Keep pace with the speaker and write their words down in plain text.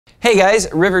Hey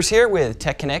guys, Rivers here with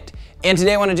Tech Connect, and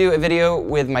today I want to do a video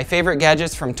with my favorite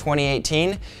gadgets from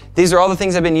 2018. These are all the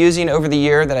things I've been using over the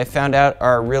year that I found out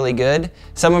are really good.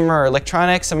 Some of them are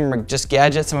electronics, some of them are just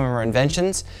gadgets, some of them are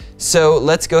inventions. So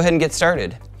let's go ahead and get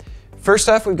started. First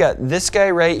off, we've got this guy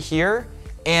right here,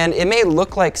 and it may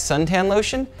look like suntan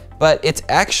lotion, but it's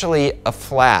actually a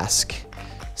flask.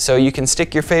 So you can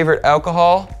stick your favorite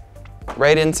alcohol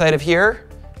right inside of here,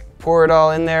 pour it all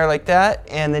in there like that,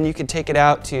 and then you can take it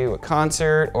out to a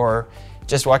concert or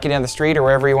just walking down the street or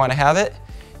wherever you want to have it.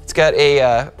 It's got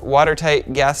a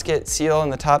watertight gasket seal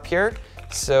in the top here,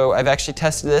 so I've actually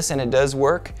tested this and it does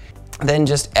work. Then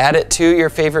just add it to your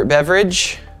favorite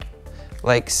beverage,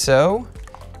 like so.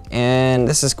 And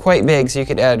this is quite big, so you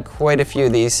could add quite a few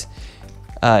of these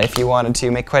if you wanted to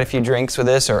make quite a few drinks with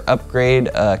this, or upgrade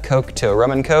Coke to a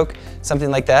rum and Coke, something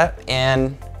like that.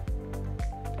 And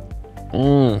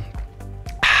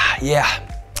yeah,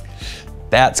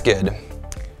 that's good.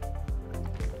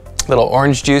 Little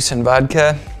orange juice and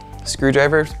vodka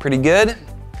screwdriver is pretty good.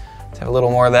 Let's have a little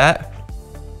more of that.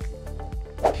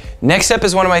 Next up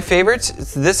is one of my favorites.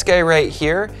 It's this guy right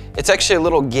here. It's actually a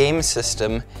little game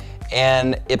system,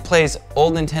 and it plays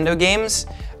old Nintendo games.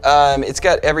 It's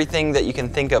got everything that you can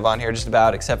think of on here just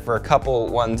about, except for a couple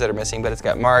ones that are missing, but it's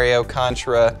got Mario,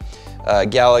 Contra,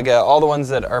 Galaga, all the ones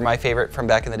that are my favorite from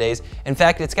back in the days. In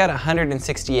fact, it's got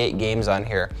 168 games on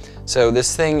here. So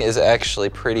this thing is actually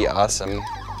pretty awesome.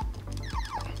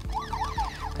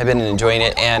 I've been enjoying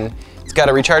it, and it's got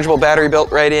a rechargeable battery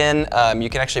built right in. You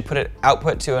can actually put it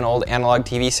output to an old analog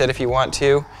TV set if you want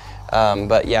to.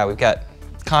 But yeah, we've got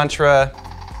Contra,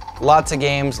 lots of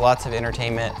games, lots of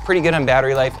entertainment, pretty good on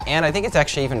battery life, and I think it's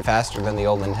actually even faster than the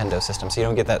old Nintendo system, so you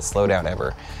don't get that slowdown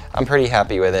ever. I'm pretty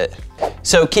happy with it.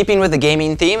 So keeping with the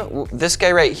gaming theme, this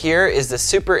guy right here is the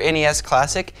Super NES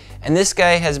Classic, and this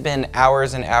guy has been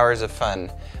hours and hours of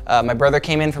fun. My brother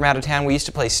came in from out of town. We used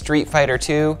to play Street Fighter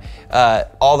 2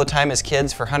 all the time as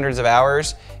kids for hundreds of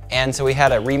hours, and so we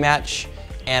had a rematch,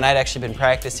 and I'd actually been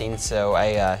practicing, so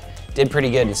I did pretty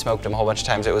good and smoked him a whole bunch of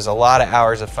times. It was a lot of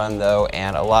hours of fun though,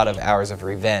 and a lot of hours of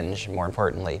revenge, more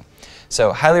importantly.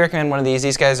 So highly recommend one of these.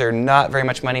 These guys are not very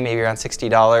much money, maybe around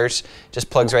 $60. Just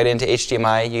plugs right into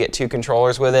HDMI. You get 2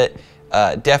 controllers with it.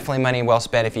 Definitely money well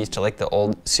spent if you used to like the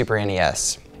old Super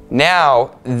NES.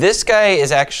 Now, this guy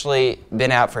has actually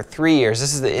been out for 3 years.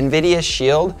 This is the NVIDIA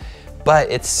Shield, but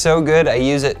it's so good. I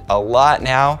use it a lot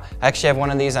now. I actually have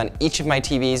one of these on each of my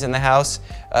TVs in the house.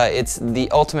 It's the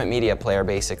ultimate media player,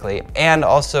 basically, and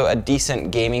also a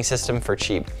decent gaming system for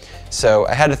cheap. So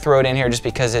I had to throw it in here just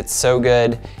because it's so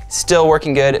good. Still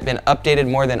working good. It's been updated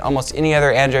more than almost any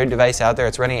other Android device out there.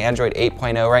 It's running Android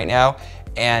 8.0 right now,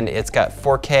 and it's got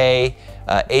 4K,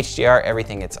 HDR,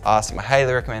 everything. It's awesome. I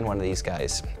highly recommend one of these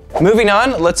guys. Moving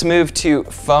on, let's move to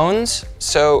phones.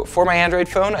 So for my Android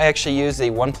phone, I actually use the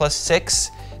OnePlus 6.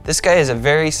 This guy is a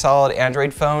very solid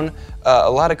Android phone. A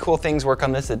lot of cool things work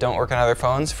on this that don't work on other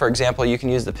phones. For example, you can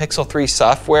use the Pixel 3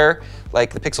 software,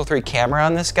 like the Pixel 3 camera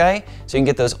on this guy, so you can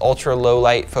get those ultra low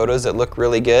light photos that look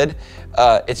really good.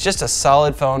 It's just a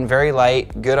solid phone, very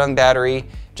light, good on battery,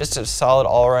 just a solid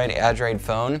all-around Android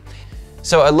phone.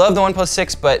 So I love the OnePlus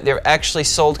 6, but they're actually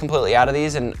sold completely out of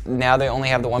these, and now they only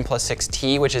have the OnePlus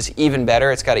 6T, which is even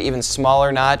better. It's got an even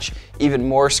smaller notch, even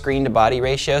more screen to body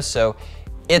ratio, so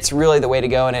it's really the way to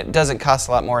go, and it doesn't cost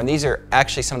a lot more, and these are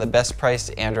actually some of the best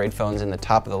priced Android phones in the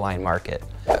top of the line market.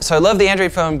 So I love the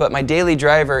Android phone, but my daily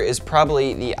driver is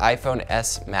probably the iPhone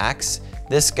S Max.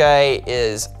 This guy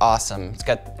is awesome. It's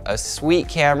got a sweet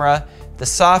camera. The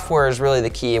software is really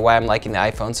the key why I'm liking the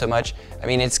iPhone so much. I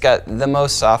mean, it's got the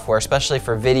most software, especially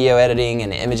for video editing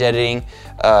and image editing,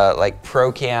 like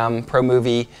ProCam,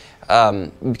 ProMovie.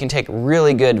 You can take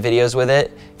really good videos with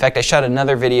it. In fact, I shot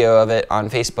another video of it on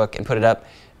Facebook and put it up.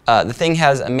 The thing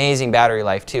has amazing battery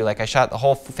life too. Like, I shot the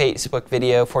whole Facebook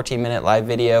video, 14-minute live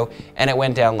video, and it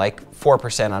went down like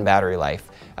 4% on battery life.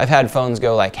 I've had phones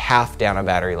go like half down on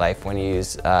battery life when you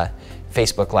use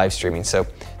Facebook live streaming. So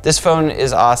this phone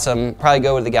is awesome. Probably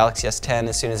go with the Galaxy S10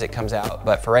 as soon as it comes out,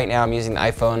 but for right now I'm using the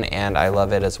iPhone and I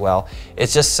love it as well.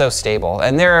 It's just so stable,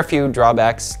 and there are a few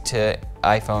drawbacks to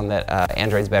iPhone that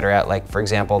Android's better at, like for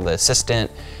example the assistant,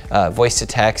 voice to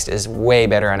text is way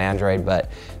better on Android,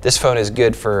 but this phone is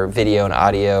good for video and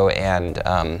audio and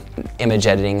image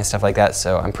editing and stuff like that,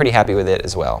 so I'm pretty happy with it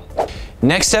as well.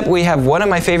 Next up, we have one of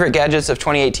my favorite gadgets of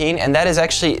 2018, and that is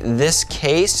actually this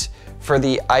case for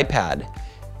the iPad.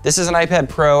 This is an iPad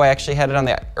Pro. I actually had it on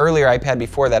the earlier iPad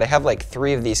before that. I have like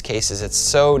 3 of these cases. It's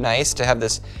so nice to have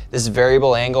this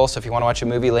variable angle. So if you want to watch a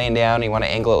movie laying down and you want to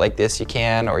angle it like this, you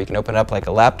can, or you can open it up like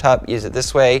a laptop, use it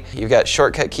this way. You've got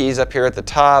shortcut keys up here at the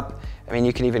top. I mean,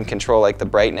 you can even control like the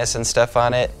brightness and stuff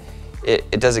on it.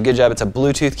 It does a good job. It's a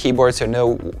Bluetooth keyboard, so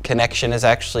no connection is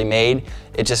actually made.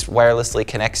 It just wirelessly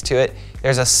connects to it.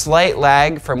 There's a slight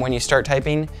lag from when you start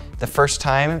typing the first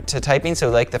time to typing.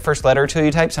 So like the first letter or two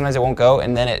you type, sometimes it won't go,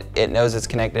 and then it knows it's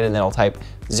connected, and then it'll type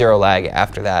 0 lag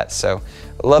after that. So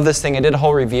I love this thing. I did a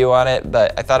whole review on it,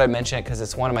 but I thought I'd mention it because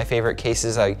it's one of my favorite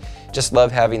cases. I just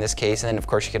love having this case, and then of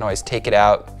course you can always take it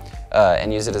out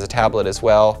and use it as a tablet as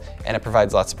well, and it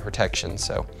provides lots of protection.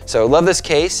 So love this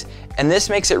case, and this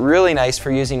makes it really nice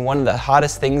for using one of the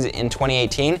hottest things in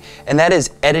 2018, and that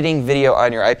is editing video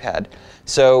on your iPad.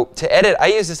 So to edit, I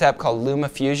use this app called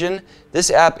LumaFusion.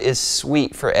 This app is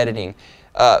sweet for editing.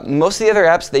 Most of the other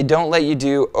apps, they don't let you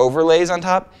do overlays on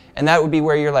top, and that would be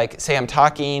where you're like, say I'm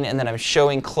talking and then I'm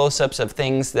showing close-ups of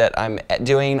things that I'm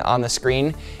doing on the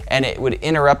screen, and it would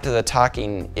interrupt the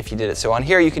talking if you did it. So on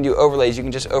here you can do overlays. You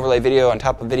can just overlay video on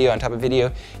top of video on top of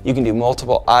video. You can do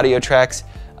multiple audio tracks.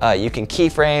 You can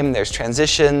keyframe, there's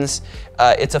transitions.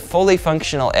 It's a fully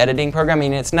functional editing program. I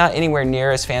mean, it's not anywhere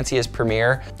near as fancy as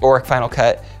Premiere or Final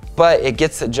Cut, but it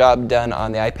gets the job done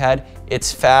on the iPad.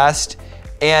 It's fast,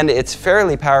 and it's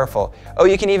fairly powerful. Oh,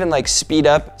 you can even like speed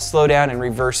up, slow down, and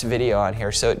reverse video on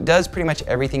here. So it does pretty much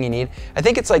everything you need. I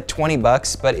think it's like 20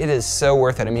 bucks, but it is so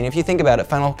worth it. I mean, if you think about it,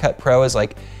 Final Cut Pro is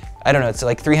like, I don't know, it's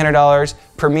like $300.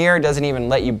 Premiere doesn't even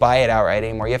let you buy it outright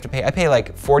anymore. You have to pay, I pay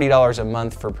like $40 a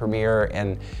month for Premiere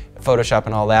and Photoshop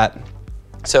and all that.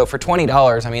 So for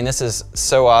 $20, I mean, this is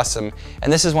so awesome.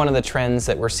 And this is one of the trends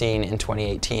that we're seeing in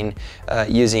 2018,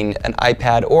 using an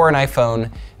iPad or an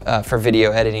iPhone for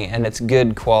video editing, and it's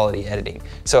good quality editing.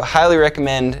 So highly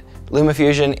recommend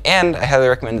LumaFusion, and I highly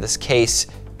recommend this case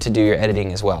to do your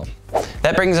editing as well.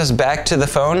 That brings us back to the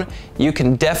phone. You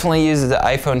can definitely use the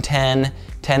iPhone 10,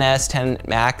 10s, 10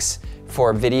 Max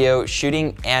for video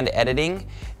shooting and editing.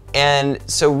 And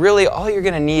so really all you're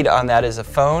gonna need on that is a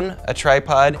phone, a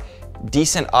tripod,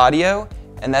 decent audio,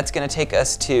 and that's gonna take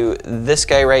us to this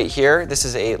guy right here. This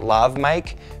is a lav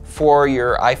mic for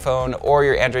your iPhone or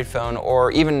your Android phone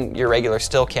or even your regular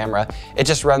still camera. It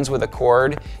just runs with a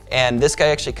cord, and this guy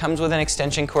actually comes with an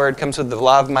extension cord, comes with the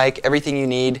lav mic, everything you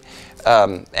need.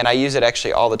 And I use it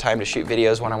actually all the time to shoot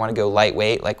videos when I want to go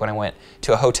lightweight, like when I went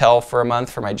to a hotel for a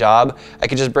month for my job. I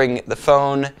could just bring the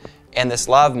phone and this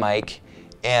lav mic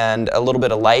and a little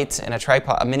bit of light and a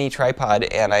tripod, a mini tripod,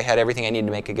 and I had everything I needed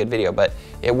to make a good video. But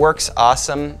it works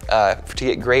awesome to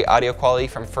get great audio quality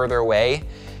from further away,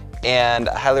 and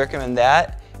I highly recommend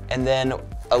that. And then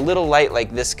a little light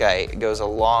like this guy goes a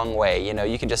long way. You know,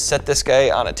 you can just set this guy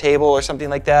on a table or something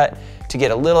like that to get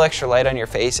a little extra light on your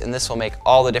face, and this will make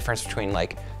all the difference between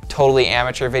like totally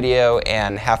amateur video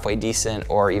and halfway decent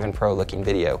or even pro looking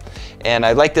video. And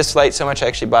I like this light so much I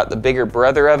actually bought the bigger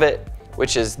brother of it,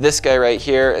 which is this guy right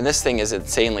here, and this thing is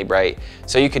insanely bright.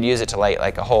 So you could use it to light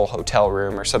like a whole hotel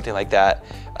room or something like that.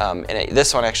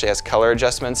 This one actually has color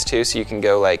adjustments too, so you can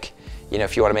go like, you know,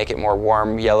 if you want to make it more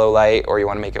warm yellow light, or you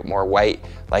want to make it more white,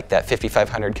 like that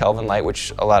 5500 Kelvin light,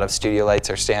 which a lot of studio lights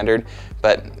are standard.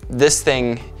 But this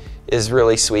thing is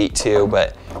really sweet too,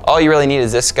 but all you really need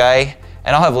is this guy.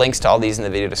 And I'll have links to all these in the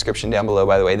video description down below,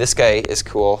 by the way. This guy is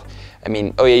cool. I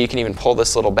mean, oh yeah, you can even pull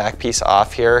this little back piece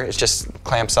off here. It just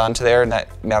clamps onto there, and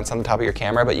that mounts on the top of your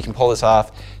camera, but you can pull this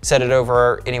off, set it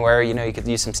over anywhere. You know, you could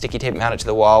use some sticky tape, mount it to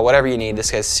the wall, whatever you need.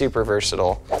 This guy's super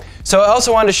versatile. So I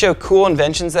also wanted to show cool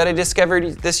inventions that I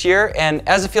discovered this year, and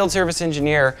as a field service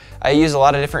engineer, I use a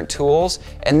lot of different tools,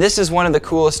 and this is one of the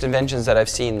coolest inventions that I've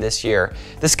seen this year.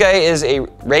 This guy is a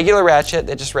regular ratchet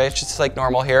that just ratchets like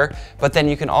normal here, but then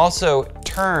you can also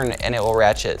turn and it will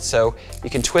ratchet. So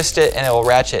you can twist it and it will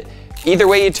ratchet. Either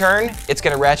way you turn, it's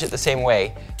gonna ratchet the same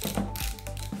way.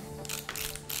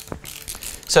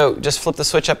 So just flip the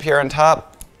switch up here on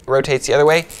top, rotates the other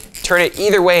way. Turn it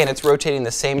either way and it's rotating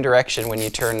the same direction when you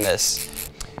turn this.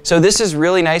 So this is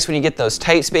really nice when you get those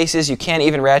tight spaces. You can't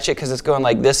even ratchet because it's going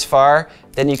like this far,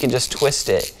 then you can just twist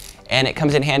it. And it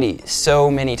comes in handy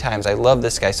so many times. I love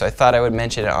this guy, so I thought I would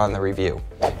mention it on the review.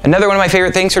 Another one of my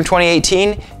favorite things from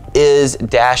 2018 is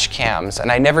dash cams.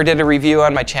 And I never did a review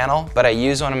on my channel, but I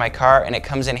use one in my car and it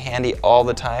comes in handy all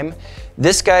the time.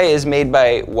 This guy is made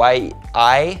by YI,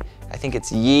 I think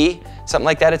it's Yi, something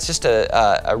like that. It's just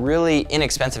a really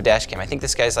inexpensive dash cam. I think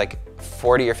this guy's like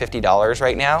 $40 or $50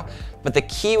 right now, But the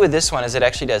key with this one is it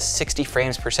actually does 60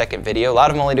 frames per second video. A lot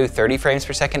of them only do 30 frames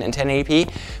per second in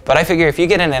 1080p, but I figure if you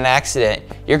get in an accident,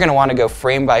 you're gonna wanna go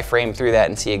frame by frame through that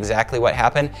and see exactly what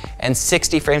happened. And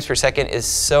 60 frames per second is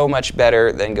so much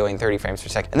better than going 30 frames per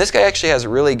second. And this guy actually has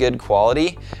really good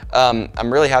quality.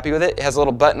 I'm really happy with it. It has a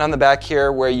little button on the back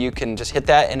here where you can just hit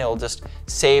that and it'll just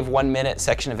save 1 minute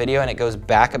section of video, and it goes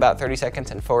back about 30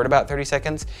 seconds and forward about 30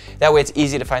 seconds. That way it's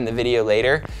easy to find the video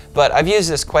later. But I've used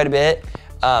this quite a bit.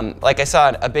 Like I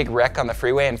saw a big wreck on the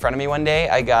freeway in front of me one day.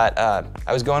 I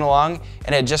was going along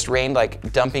and it had just rained,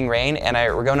 like dumping rain, and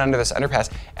we're going under this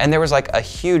underpass, and there was like a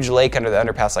huge lake under the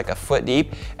underpass, like a foot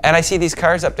deep, and I see these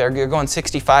cars up there, they're going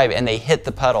 65, and they hit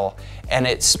the puddle, and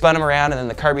it spun them around, and then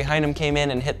the car behind them came in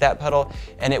and hit that puddle,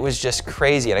 and it was just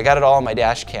crazy, and I got it all on my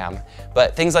dash cam.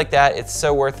 But things like that, it's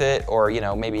so worth it, or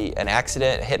maybe an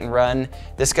accident, hit and run.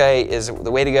 This guy is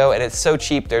the way to go, and it's so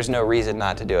cheap, there's no reason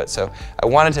not to do it. So I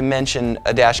wanted to mention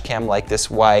a dash cam like this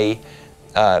Y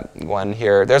one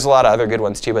here. There's a lot of other good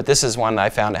ones too, but this is one I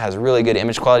found that has really good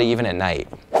image quality even at night.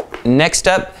 Next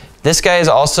up, this guy is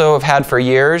also I've had for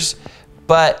years,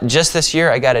 but just this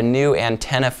year I got a new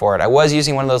antenna for it. I was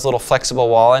using one of those little flexible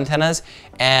wall antennas,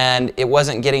 and it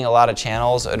wasn't getting a lot of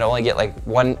channels. It would only get like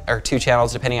 1 or 2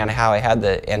 channels depending on how I had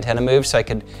the antenna moved, so I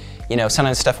could,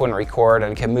 sometimes stuff wouldn't record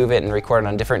and can move it and record it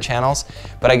on different channels.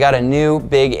 But I got a new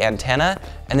big antenna,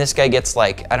 and this guy gets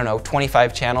like, I don't know,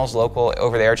 25 channels, local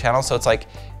over-the-air channels, so it's like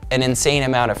an insane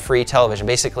amount of free television.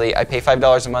 Basically, I pay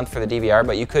 $5 a month for the DVR,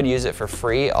 but you could use it for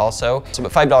free also. So,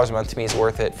 but $5 a month to me is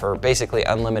worth it for basically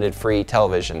unlimited free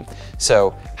television.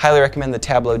 So, highly recommend the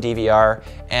Tablo DVR,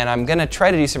 and I'm gonna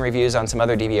try to do some reviews on some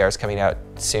other DVRs coming out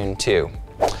soon too.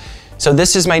 So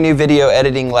this is my new video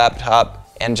editing laptop,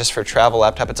 and just for travel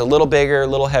laptop. It's a little bigger, a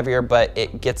little heavier, but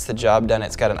it gets the job done.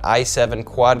 It's got an i7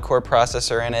 quad-core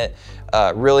processor in it,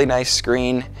 really nice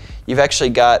screen. You've actually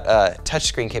got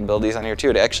touchscreen capabilities on here too.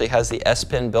 It actually has the S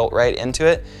Pen built right into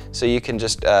it, so you can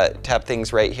just tap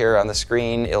things right here on the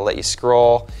screen. It'll let you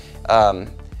scroll.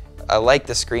 I like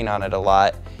the screen on it a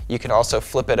lot. You can also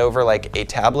flip it over like a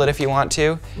tablet if you want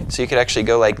to. So you could actually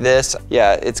go like this.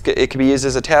 Yeah, it could be used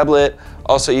as a tablet.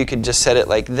 Also, you could just set it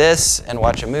like this and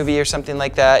watch a movie or something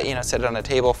like that. Set it on a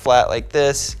table flat like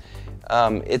this.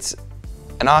 It's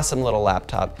an awesome little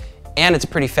laptop. And it's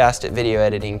pretty fast at video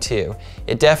editing too.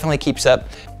 It definitely keeps up.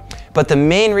 But the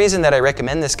main reason that I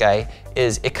recommend this guy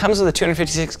is it comes with a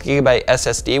 256 gigabyte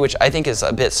SSD, which I think is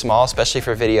a bit small, especially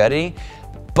for video editing.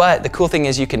 But the cool thing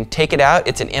is you can take it out.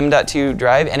 It's an M.2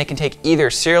 drive, and it can take either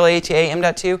serial ATA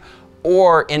M.2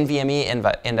 or NVMe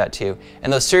M.2.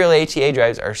 And those serial ATA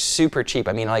drives are super cheap.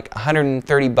 I mean, like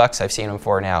 130 bucks I've seen them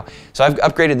for now. So I've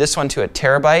upgraded this one to a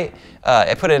terabyte.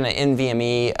 I put in an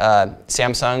NVMe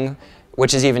Samsung,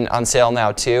 which is even on sale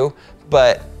now too,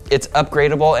 but it's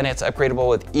upgradable, and it's upgradable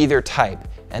with either type,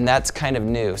 and that's kind of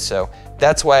new, so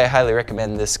that's why I highly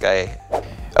recommend this guy.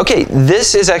 Okay,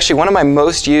 this is actually one of my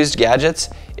most used gadgets.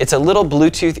 It's a little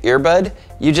Bluetooth earbud.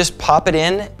 You just pop it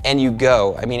in and you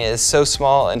go. I mean, it is so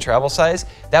small and travel size.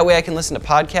 That way I can listen to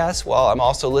podcasts while I'm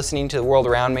also listening to the world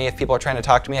around me. If people are trying to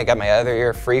talk to me, I got my other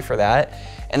ear free for that.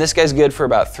 And this guy's good for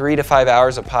about 3 to 5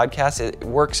 hours of podcasts. It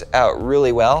works out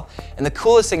really well. And the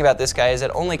coolest thing about this guy is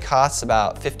it only costs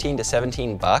about 15 to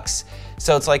 17 bucks.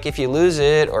 So it's like if you lose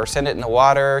it or send it in the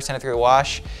water, send it through the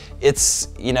wash, it's,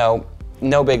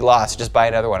 no big loss, just buy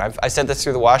another one. I sent this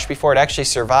through the wash before. It actually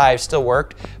survived, still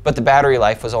worked, but the battery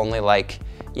life was only like,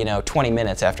 20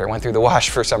 minutes after I went through the wash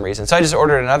for some reason. So I just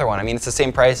ordered another one. I mean, it's the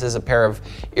same price as a pair of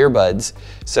earbuds.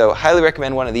 So highly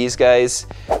recommend one of these guys.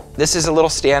 This is a little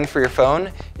stand for your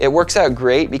phone. It works out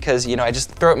great because, I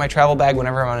just throw it in my travel bag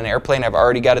whenever I'm on an airplane. I've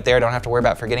already got it there. I don't have to worry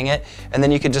about forgetting it. And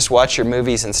then you can just watch your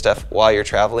movies and stuff while you're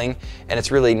traveling. And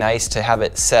it's really nice to have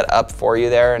it set up for you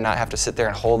there and not have to sit there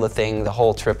and hold the thing the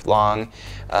whole trip long.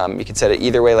 You can set it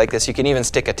either way like this. You can even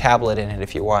stick a tablet in it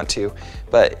if you want to.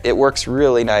 But it works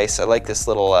really nice. I like this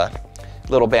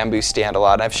little bamboo stand a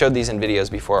lot. And I've showed these in videos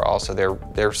before also.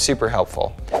 They're super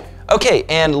helpful. Okay,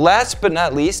 and last but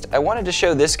not least, I wanted to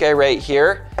show this guy right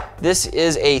here. This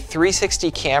is a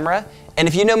 360 camera. And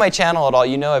if you know my channel at all,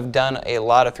 you know I've done a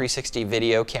lot of 360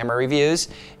 video camera reviews.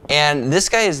 And this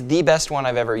guy is the best one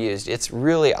I've ever used. It's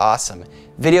really awesome.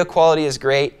 Video quality is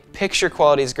great, picture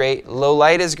quality is great, low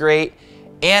light is great,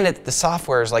 and the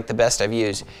software is like the best I've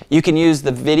used. You can use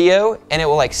the video and it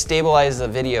will like stabilize the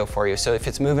video for you. So if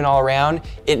it's moving all around,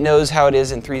 it knows how it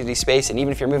is in 3D space, and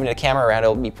even if you're moving the camera around,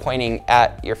 it'll be pointing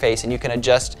at your face, and you can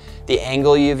adjust the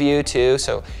angle you view too.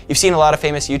 So you've seen a lot of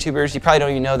famous YouTubers, you probably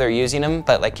don't even know they're using them,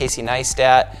 but like Casey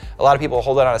Neistat, a lot of people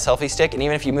hold it on a selfie stick, and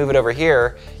even if you move it over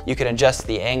here, you can adjust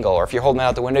the angle, or if you're holding it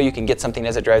out the window, you can get something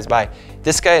as it drives by.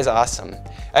 This guy is awesome.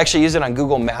 I actually use it on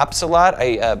Google Maps a lot.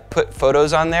 I put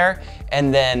photos on there,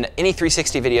 and then any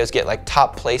 360 videos get like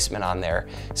top placement on there.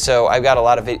 So I've got a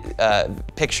lot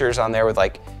of pictures on there with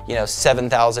like, you know,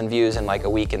 7,000 views in like a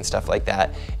week and stuff like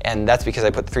that. And that's because I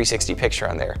put the 360 picture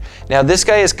on there. Now this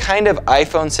guy is kind of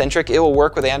iPhone centric. It will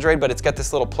work with Android, but it's got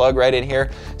this little plug right in here.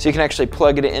 So you can actually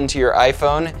plug it into your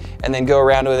iPhone and then go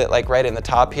around with it like right in the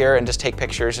top here and just take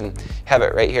pictures and have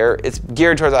it right here. It's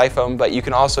geared towards iPhone, but you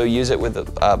can also use it with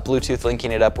Bluetooth,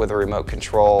 linking it up with a remote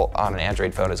control on an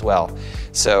Android phone as well.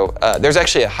 So there's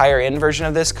actually a higher end version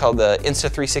of this called the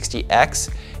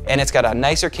Insta360X, and it's got a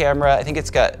nicer camera. I think it's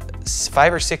got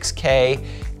 5 or 6K,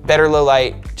 better low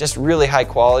light, just really high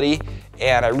quality.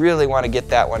 And I really want to get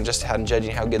that one, just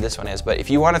judging how good this one is. But if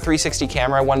you want a 360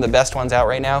 camera, one of the best ones out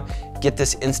right now, get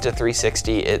this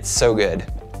Insta360. It's so good.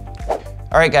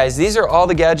 All right guys, these are all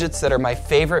the gadgets that are my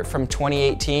favorite from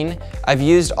 2018. I've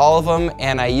used all of them,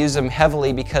 and I use them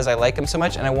heavily because I like them so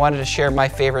much, and I wanted to share my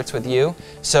favorites with you.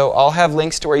 So I'll have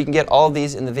links to where you can get all of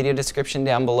these in the video description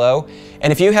down below.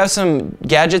 And if you have some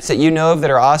gadgets that you know of that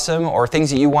are awesome, or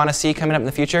things that you want to see coming up in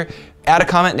the future, add a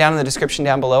comment down in the description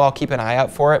down below. I'll keep an eye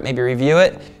out for it, maybe review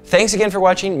it. Thanks again for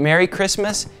watching. Merry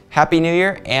Christmas, Happy New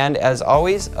Year, and as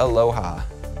always, aloha.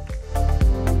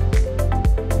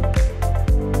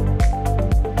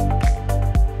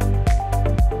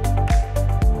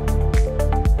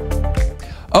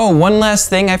 Oh, one last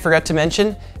thing I forgot to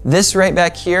mention. This right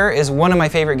back here is one of my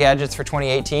favorite gadgets for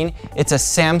 2018. It's a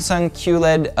Samsung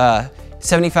QLED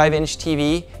 75-inch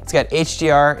TV. It's got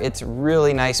HDR. It's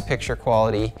really nice picture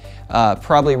quality,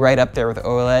 probably right up there with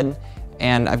OLED.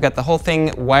 And I've got the whole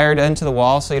thing wired into the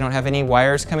wall so you don't have any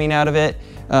wires coming out of it.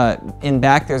 In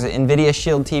back there's an NVIDIA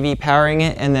Shield TV powering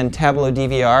it, and then Tableau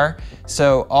DVR.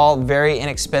 So all very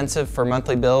inexpensive for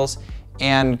monthly bills,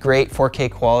 and great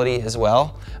 4K quality as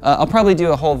well. I'll probably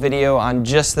do a whole video on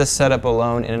just this setup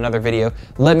alone in another video.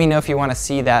 Let me know if you want to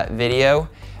see that video.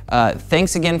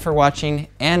 Thanks again for watching,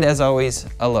 and as always,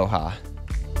 aloha.